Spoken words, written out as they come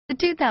The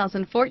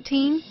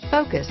 2014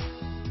 Focus.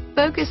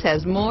 Focus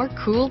has more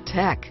cool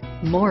tech,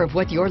 more of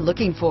what you're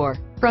looking for.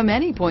 From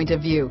any point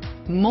of view,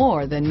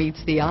 more than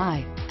meets the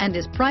eye, and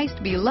is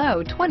priced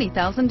below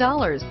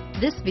 $20,000.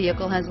 This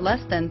vehicle has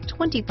less than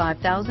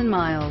 25,000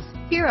 miles.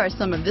 Here are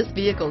some of this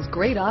vehicle's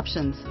great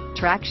options: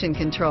 traction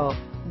control,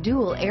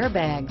 dual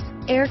airbags,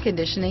 air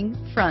conditioning,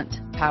 front,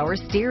 power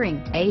steering,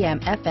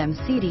 AM/FM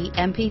CD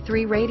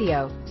MP3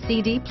 radio,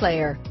 CD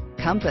player,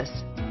 compass,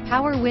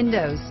 power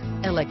windows,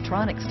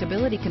 electronic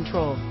stability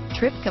control,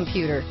 trip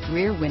computer,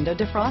 rear window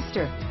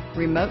defroster,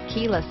 remote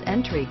keyless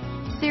entry,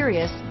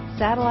 Sirius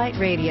Satellite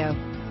Radio,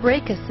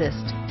 brake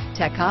assist,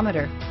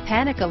 tachometer,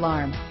 panic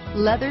alarm,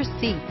 leather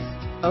seats,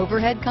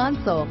 overhead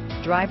console,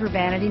 driver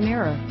vanity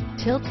mirror,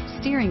 tilt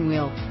steering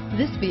wheel.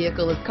 This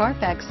vehicle is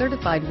CARFAX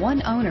certified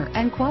one owner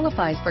and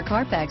qualifies for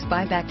CARFAX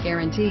buyback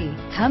guarantee.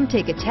 Come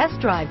take a test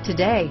drive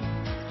today.